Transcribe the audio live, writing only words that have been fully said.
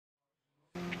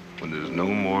When there's no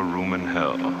more room in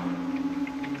hell,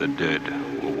 the dead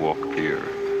will walk the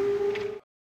earth.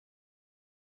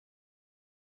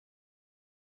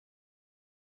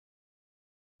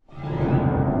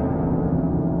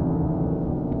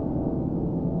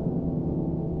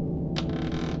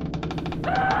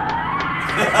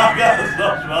 I can't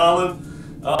stop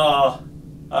smiling. Oh,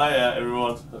 hiya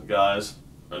everyone, guys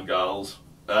and gals.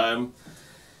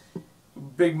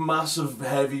 Big, massive,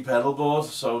 heavy pedal board.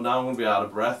 So now I'm going to be out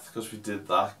of breath because we did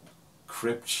that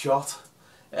crypt shot.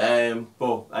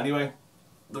 But anyway,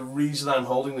 the reason I'm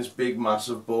holding this big,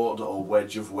 massive board, or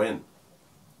wedge of wind,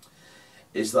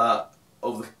 is that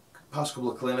over the past couple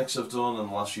of clinics I've done and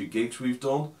the last few gigs we've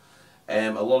done,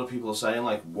 a lot of people are saying,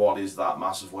 like, what is that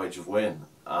massive wedge of wind?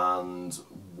 And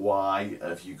why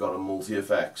have you got a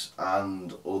multi-effects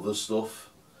and other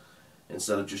stuff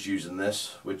instead of just using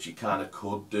this, which you kind of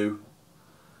could do.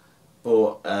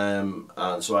 But and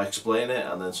so I explain it,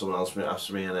 and then someone else asks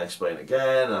me, and I explain it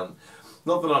again. And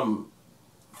not that I'm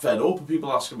fed up with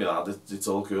people asking me that. It's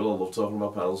all cool. I love talking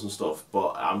about pedals and stuff,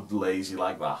 but I'm lazy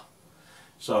like that.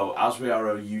 So as we are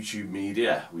a YouTube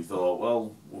media, we thought,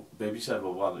 well, Bibby said,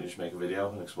 well, why don't you just make a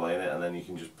video and explain it, and then you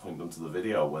can just point them to the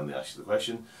video when they ask you the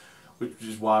question, which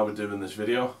is why we're doing this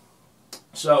video.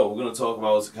 So we're going to talk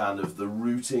about kind of the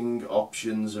routing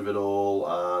options of it all,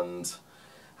 and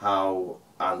how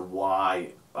and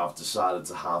why I've decided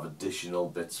to have additional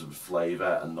bits of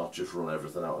flavour and not just run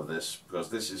everything out of this,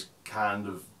 because this is kind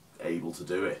of able to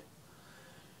do it.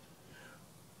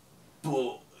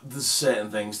 But there's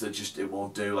certain things that just it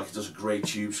won't do. Like, it does a great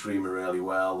tube screamer really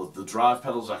well. The drive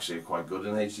pedals actually are quite good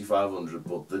in HD500,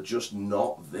 but they're just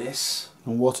not this.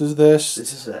 And what is this?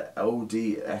 This is a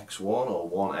ODX1 or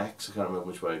 1X, I can't remember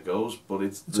which way it goes, but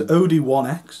it's an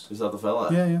OD1X. Is that the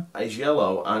fella? Yeah, yeah. He's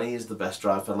yellow, and he is the best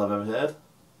drive pedal I've ever heard.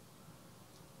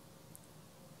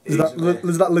 Is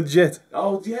that legit?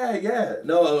 Oh, yeah, yeah.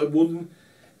 No, I wouldn't.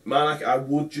 Man, I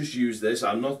would just use this.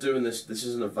 I'm not doing this. This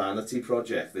isn't a vanity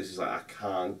project. This is like, I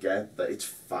can't get that. It's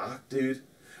fat, dude.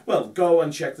 Well, go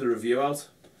and check the review out,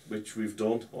 which we've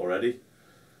done already,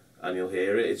 and you'll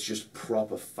hear it. It's just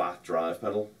proper fat drive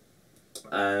pedal.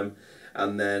 And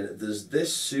then there's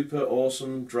this super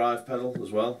awesome drive pedal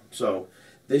as well. So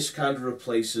this kind of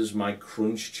replaces my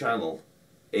crunch channel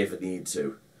if it need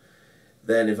to.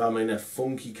 Then if I'm in a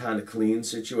funky kind of clean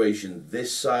situation,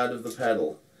 this side of the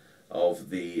pedal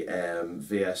of the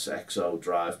VSXO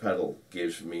drive pedal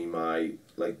gives me my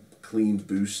cleaned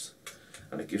boost,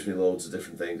 and it gives me loads of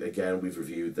different things. Again, we've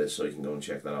reviewed this, so you can go and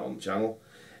check that out on the channel.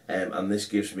 And this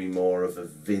gives me more of a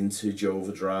vintage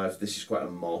overdrive. This is quite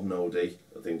a modern OD,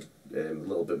 I think, a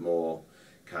little bit more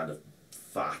kind of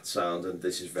fat sounding.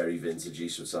 This is very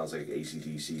vintagey, so it sounds like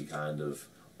AC/DC kind of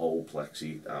old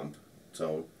plexi amp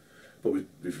tone. But we've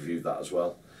reviewed that as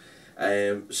well.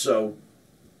 So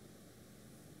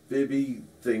Bibby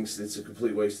thinks it's a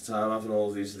complete waste of time having all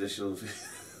of these additional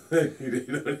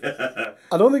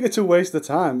I don't think it's a waste of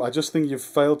time. I just think you've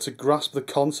failed to grasp the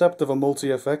concept of a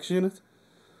multi-effects unit.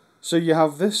 So you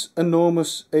have this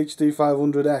enormous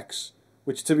HD500X,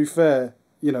 which, to be fair,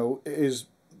 you know, is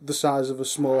the size of a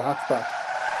small hatchback.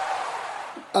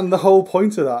 And the whole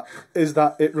point of that is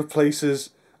that it replaces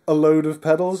a load of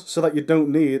pedals so that you don't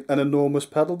need an enormous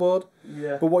pedal board.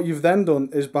 Yeah. But what you've then done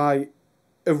is buy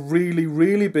a really,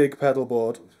 really big pedal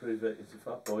board. It's pretty big, it's a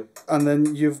fat boy. And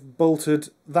then you've bolted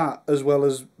that as well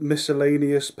as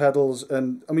miscellaneous pedals.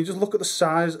 And I mean, just look at the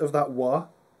size of that wah.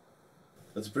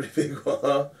 That's a pretty big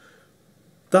wah.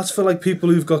 That's for like people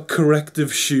who've got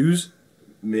corrective shoes.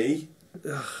 Me?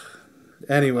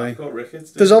 Anyway, I've got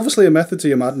rickets. There's obviously a method to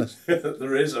your madness.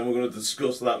 There is, and we're going to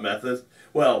discuss that method.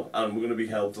 Well, and we're going to be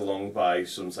helped along by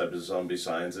some type of zombie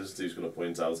scientist who's going to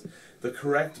point out the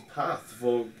correct path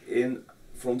for in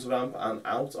front of amp and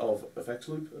out of effects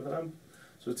loop of an amp.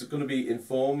 So it's going to be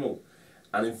informal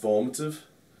and informative,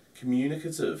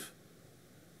 communicative,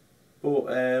 but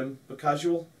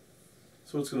casual.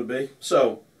 That's what it's going to be.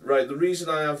 So, right, the reason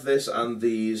I have this and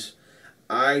these,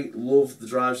 I love the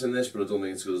drives in this, but I don't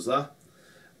think it's as good as that.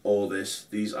 Or this.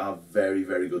 These are very,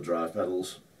 very good drive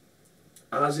pedals.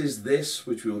 As is this,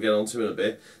 which we will get onto in a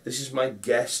bit. This is my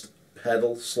guest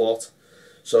pedal slot.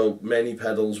 So many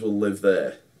pedals will live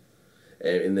there.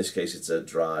 In this case, it's a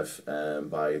drive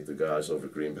by the guys over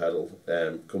at Green Pedal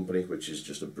Company, which is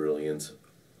just a brilliant.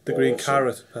 The Green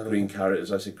Carrot pedal. Green Carrot,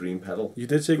 as I said, Green Pedal. You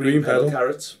did say Green Pedal.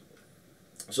 Carrots.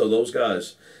 So those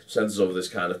guys sent us over this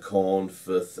kind of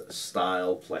Cornforth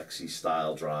style, plexi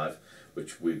style drive,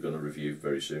 which we're going to review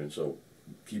very soon. So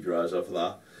keep your eyes out for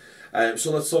that.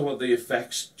 So let's talk about the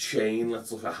effects chain.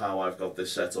 Let's look at how I've got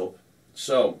this set up.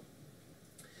 So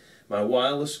my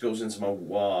wireless goes into my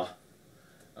wah,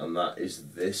 and that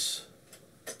is this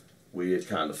weird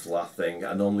kind of flat thing.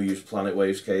 I normally use Planet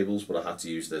Waves cables, but I had to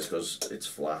use this because it's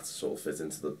flat, so it'll fit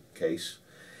into the case.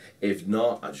 If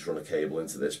not, I just run a cable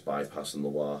into this, bypassing the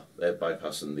wire,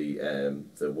 bypassing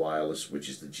the wireless, which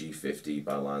is the G50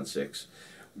 by Line 6,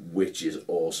 which is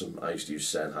awesome. I used to use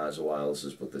Sennheiser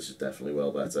wirelesses, but this is definitely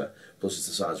well better. Plus, it's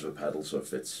the size of a pedal, so it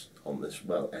fits on this.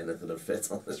 Well, anything that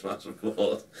fits on this massive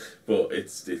board, but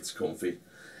it's comfy.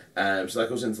 So that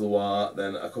goes into the wire.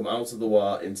 Then I come out of the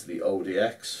wire into the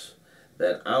ODX,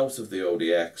 then out of the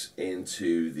ODX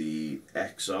into the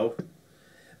XO.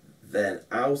 Then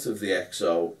out of the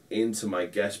XO into my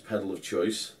guest pedal of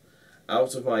choice,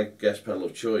 out of my guest pedal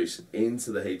of choice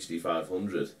into the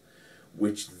HD500,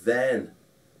 which then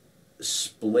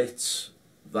splits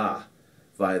that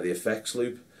via the effects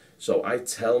loop. So I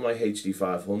tell my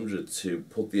HD500 to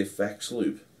put the effects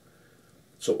loop.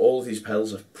 So all of these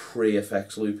pedals are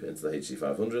pre-effects loop into the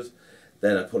HD500.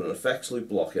 Then I put an effects loop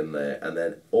block in there, and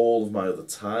then all of my other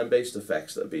time-based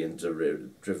effects that are being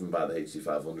driven by the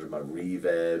HD500, my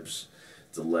reverbs,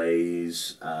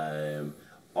 delays,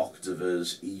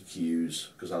 octavers, EQs,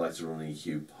 because I like to run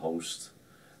EQ post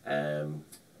amp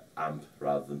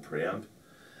rather than preamp.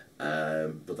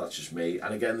 But that's just me.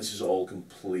 And again, this is all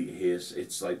complete here.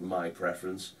 It's like my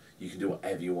preference. You can do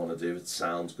whatever you want to do. If it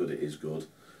sounds good, it is good.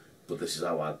 But this is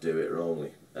how I do it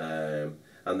only.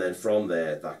 And then from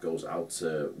there, that goes out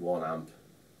to 1 amp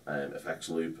effects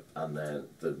loop, and then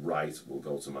the right will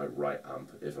go to my right amp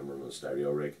if I'm running a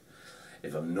stereo rig.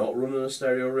 If I'm not running a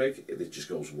stereo rig, it just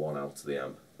goes 1 out to the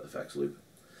amp effects loop.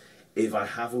 If I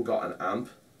haven't got an amp,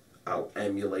 I'll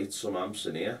emulate some amps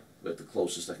in here, with the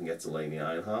closest I can get to Laney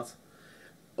Ironheart,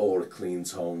 or a clean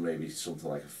tone, maybe something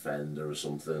like a Fender or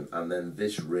something. And then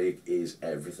this rig is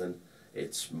everything.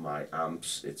 It's my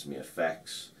amps, it's my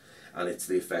effects, and it's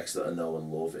the effects that I know and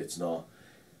love. It's not,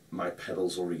 my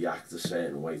pedals will react a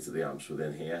certain way to the amps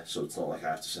within here, so it's not like I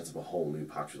have to set up a whole new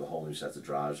patch with a whole new set of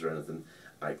drives or anything.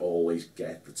 I always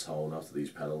get the tone out of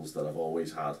these pedals that I've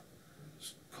always had,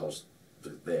 because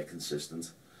they're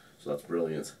consistent, so that's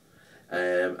brilliant.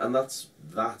 And that's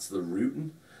the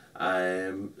routing.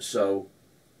 So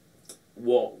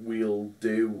what we'll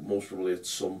do most probably at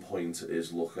some point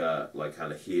is look at like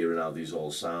kind of hearing how these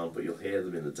all sound, but you'll hear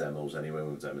them in the demos anyway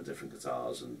when we're demoing different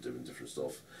guitars and doing different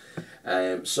stuff.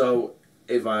 So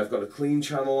if I've got a clean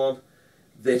channel on,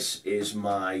 this is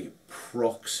my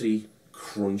proxy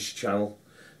crunch channel.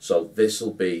 So this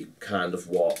will be kind of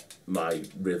what my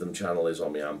rhythm channel is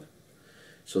on my amp.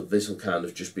 So this will kind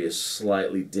of just be a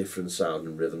slightly different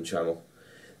sounding rhythm channel.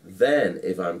 Then,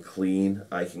 if I'm clean,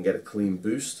 I can get a clean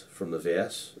boost from the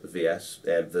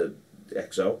the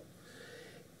XO.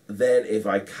 Then, if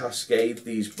I cascade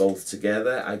these both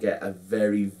together, I get a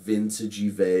very vintagey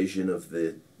version of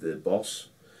the Boss.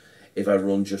 If I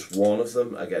run just one of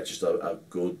them, I get just a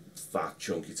good fat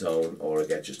chunky tone, or I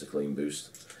get just a clean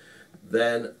boost.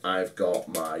 Then I've got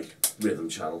my rhythm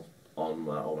channel on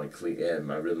my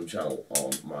rhythm channel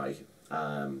on my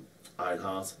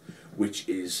Ironheart, which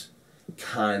is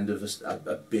kind of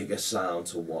a bigger sound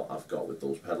to what I've got with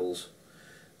those pedals,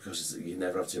 because you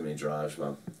never have too many drives,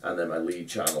 man. And then my lead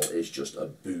channel is just a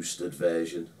boosted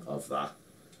version of that,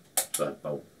 for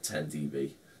about 10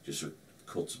 dB, just so it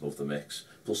cuts above the mix.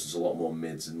 Plus there's a lot more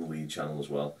mids in the lead channel as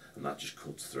well, and that just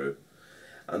cuts through.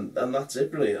 And that's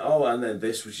it, brilliant. Oh, and then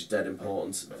this, which is dead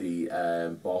important, the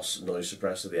Boss noise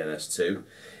suppressor, the NS2.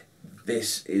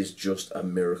 This is just a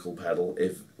miracle pedal.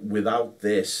 Without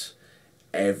this,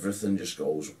 everything just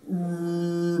goes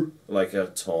like a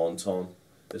tauntaun.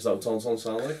 Is that what tauntaun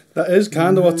sound like? That is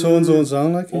kind of what tauntaun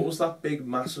sound like. What was that big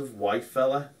massive white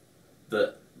fella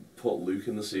that put Luke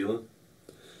in the ceiling?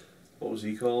 What was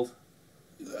he called?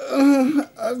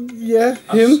 Yeah,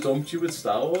 I him. stumped you with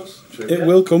Star Wars trivia. It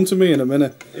will come to me in a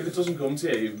minute. If it doesn't come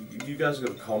to you, you guys are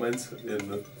going to comment in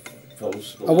the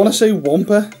post. I want to say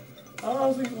Wampa. Oh,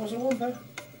 I think it was a Wampa.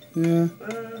 Yeah.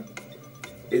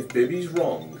 If Bibby's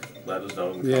wrong, let us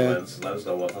know in the comments. Let us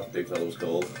know what that big fellow was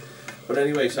called. But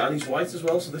anyway, so, and he's white as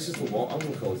well, so this is the one. I'm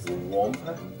going to call it the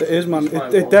Wampa. It is, man.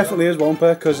 It definitely is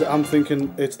Wampa, because I'm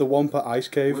thinking it's the Wampa Ice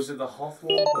Cave. Was it the Hoth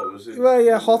Wampa? Was it? Well,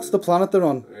 yeah, Hoth's the planet they're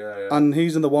on. Yeah. And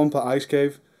he's in the Wampa Ice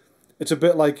Cave. It's a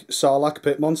bit like Sarlaac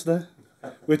Pit Monster,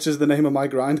 which is the name of my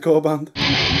grindcore band.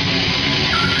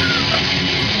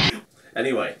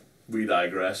 Anyway, we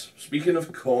digress. Speaking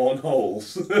of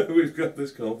cornholes, we've got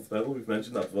this corn pedal, we've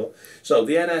mentioned that before. So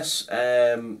the NS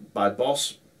by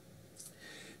Boss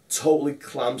totally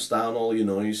clamps down all your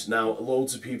noise. Now,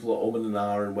 loads of people are umming and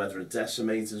ahhing whether a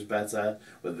decimator's better,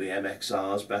 whether the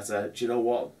MXR's better. Do you know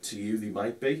what? To you, they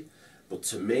might be. But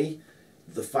to me,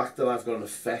 the fact that I've got an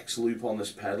effects loop on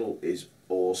this pedal is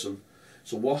awesome.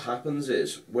 So what happens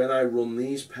is, when I run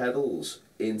these pedals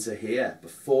into here,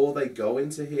 before they go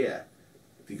into here,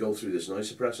 they go through this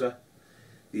noise suppressor.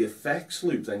 The effects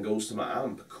loop then goes to my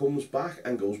amp, comes back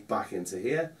and goes back into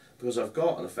here, because I've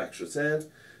got an effects return.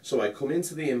 So I come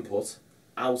into the input,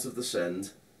 out of the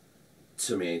send,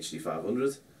 to my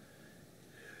HD500,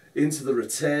 into the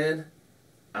return,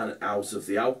 and out of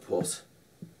the output,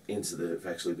 into the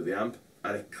effects loop of the amp,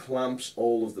 and it clamps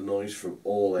all of the noise from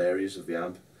all areas of the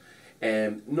amp.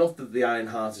 Not that the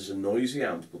Ironheart is a noisy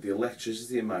amp, but the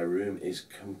electricity in my room is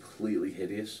completely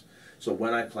hideous. So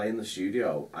when I play in the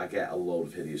studio, I get a load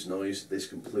of hideous noise. This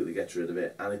completely gets rid of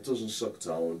it, and it doesn't suck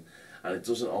tone, and it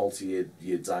doesn't alter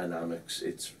your dynamics.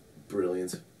 It's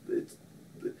brilliant.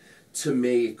 To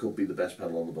me, it could be the best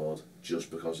pedal on the board,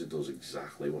 just because it does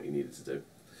exactly what you need it to do.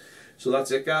 So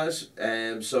that's it, guys.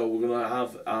 So we're going to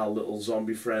have our little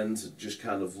zombie friend just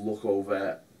kind of look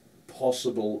over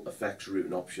possible effects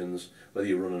routing options, whether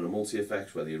you're running a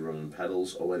multi-effects, whether you're running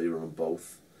pedals, or whether you're running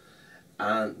both.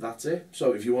 And that's it.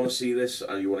 So if you want to see this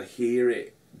and you want to hear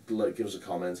it, give us a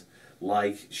comment,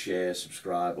 like, share,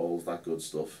 subscribe, all of that good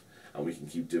stuff, and we can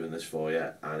keep doing this for you.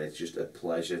 And it's just a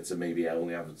pleasure to maybe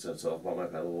only have to talk about my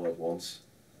pedal board once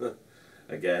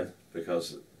again,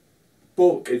 because.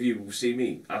 But if you see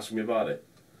me, ask me about it.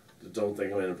 Don't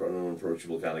think I'm an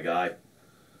unapproachable kind of guy.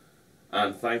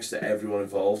 And thanks to everyone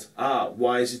involved.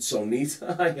 Why is it so neat?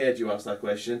 I heard you ask that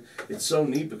question. It's so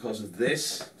neat because of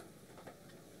this.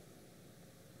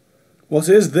 What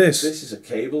is this? This is a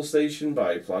cable station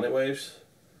by Planet Waves,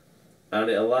 and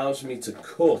it allows me to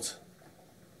cut,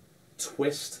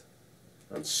 twist,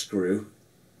 and screw.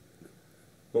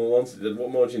 Well,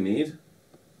 what more do you need?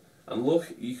 And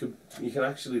look, you can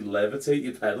actually levitate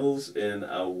your pedals in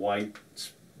a white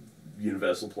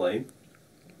universal plane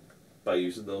by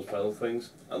using those pedal things.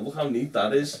 And look how neat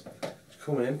that is.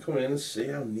 Come in and see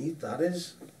how neat that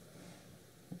is.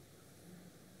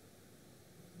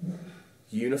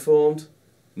 Uniformed,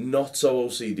 not so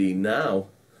OCD now.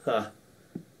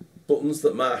 Buttons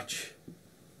that match,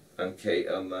 and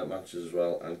that matches as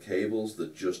well, and cables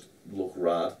that just look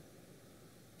rad.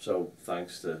 So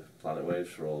thanks to Planet Waves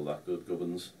for all that good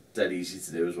gubbins. Dead easy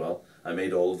to do as well. I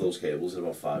made all of those cables in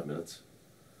about 5 minutes.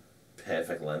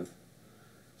 Perfect length.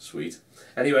 Sweet.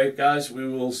 Anyway, guys, we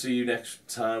will see you next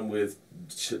time with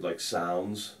shit like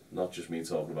sounds, not just me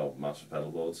talking about massive pedal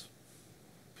boards.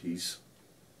 Peace.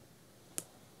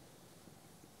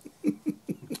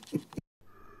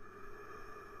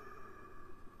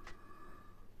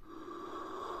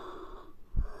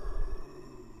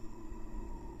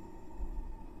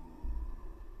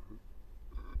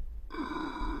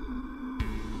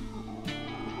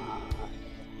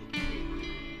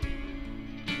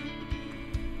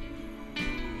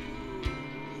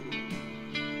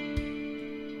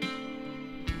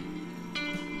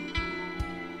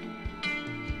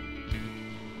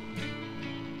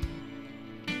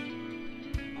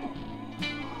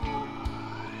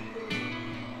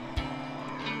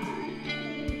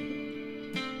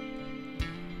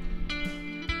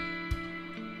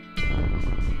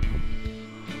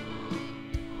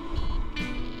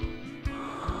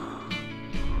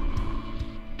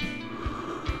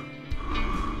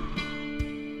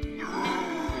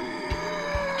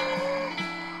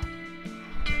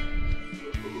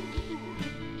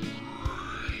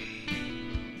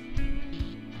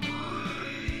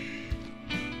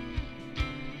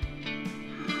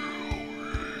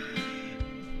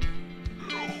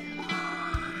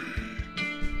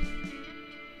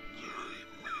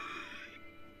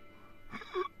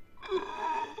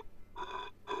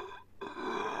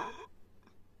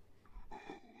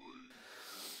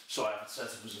 So I have it set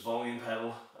up as a volume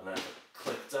pedal, and then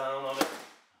click down on it.